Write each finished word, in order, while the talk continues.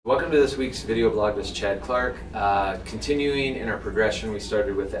Welcome to this week's video blog. This is Chad Clark. Continuing in our progression, we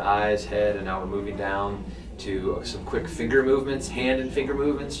started with the eyes, head, and now we're moving down to some quick finger movements, hand and finger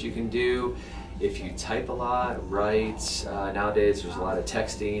movements you can do if you type a lot, write. Nowadays there's a lot of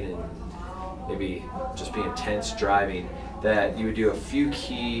texting and maybe just being tense driving, that you would do a few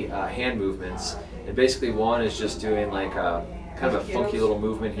key hand movements. And basically one is just doing like a kind of a funky little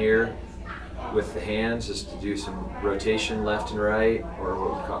movement here with the hands, just to do some rotation left and right, or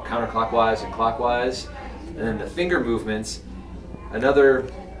what we call counterclockwise and clockwise. And then the finger movements, another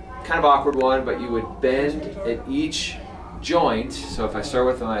kind of awkward one, but you would bend at each joint. So if I start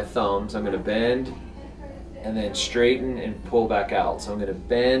with my thumbs, I'm going to bend and then straighten and pull back out. So I'm going to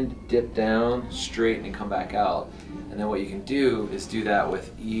bend, dip down, straighten, and come back out. And then what you can do is do that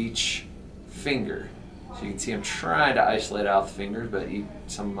with each finger. So you can see I'm trying to isolate out the fingers, but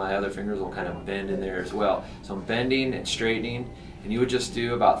some of my other fingers will kind of bend in there as well. So I'm bending and straightening, and you would just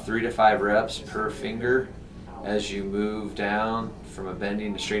do about 3 to 5 reps per finger as you move down from a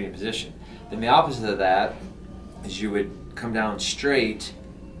bending to straightening position. Then the opposite of that is you would come down straight,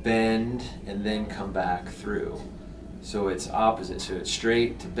 bend, and then come back through. So it's opposite. So it's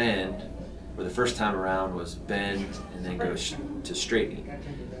straight to bend, where the first time around was bend and then go to straightening.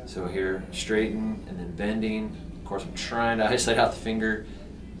 So here, straighten and then bending. Of course, I'm trying to isolate out the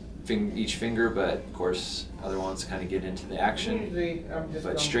each finger, but of course, other ones kind of get into the action.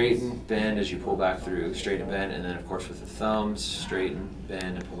 But straighten, bend as you pull back through, straighten, bend, and then of course with the thumbs, straighten,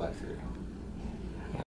 bend, and pull back through.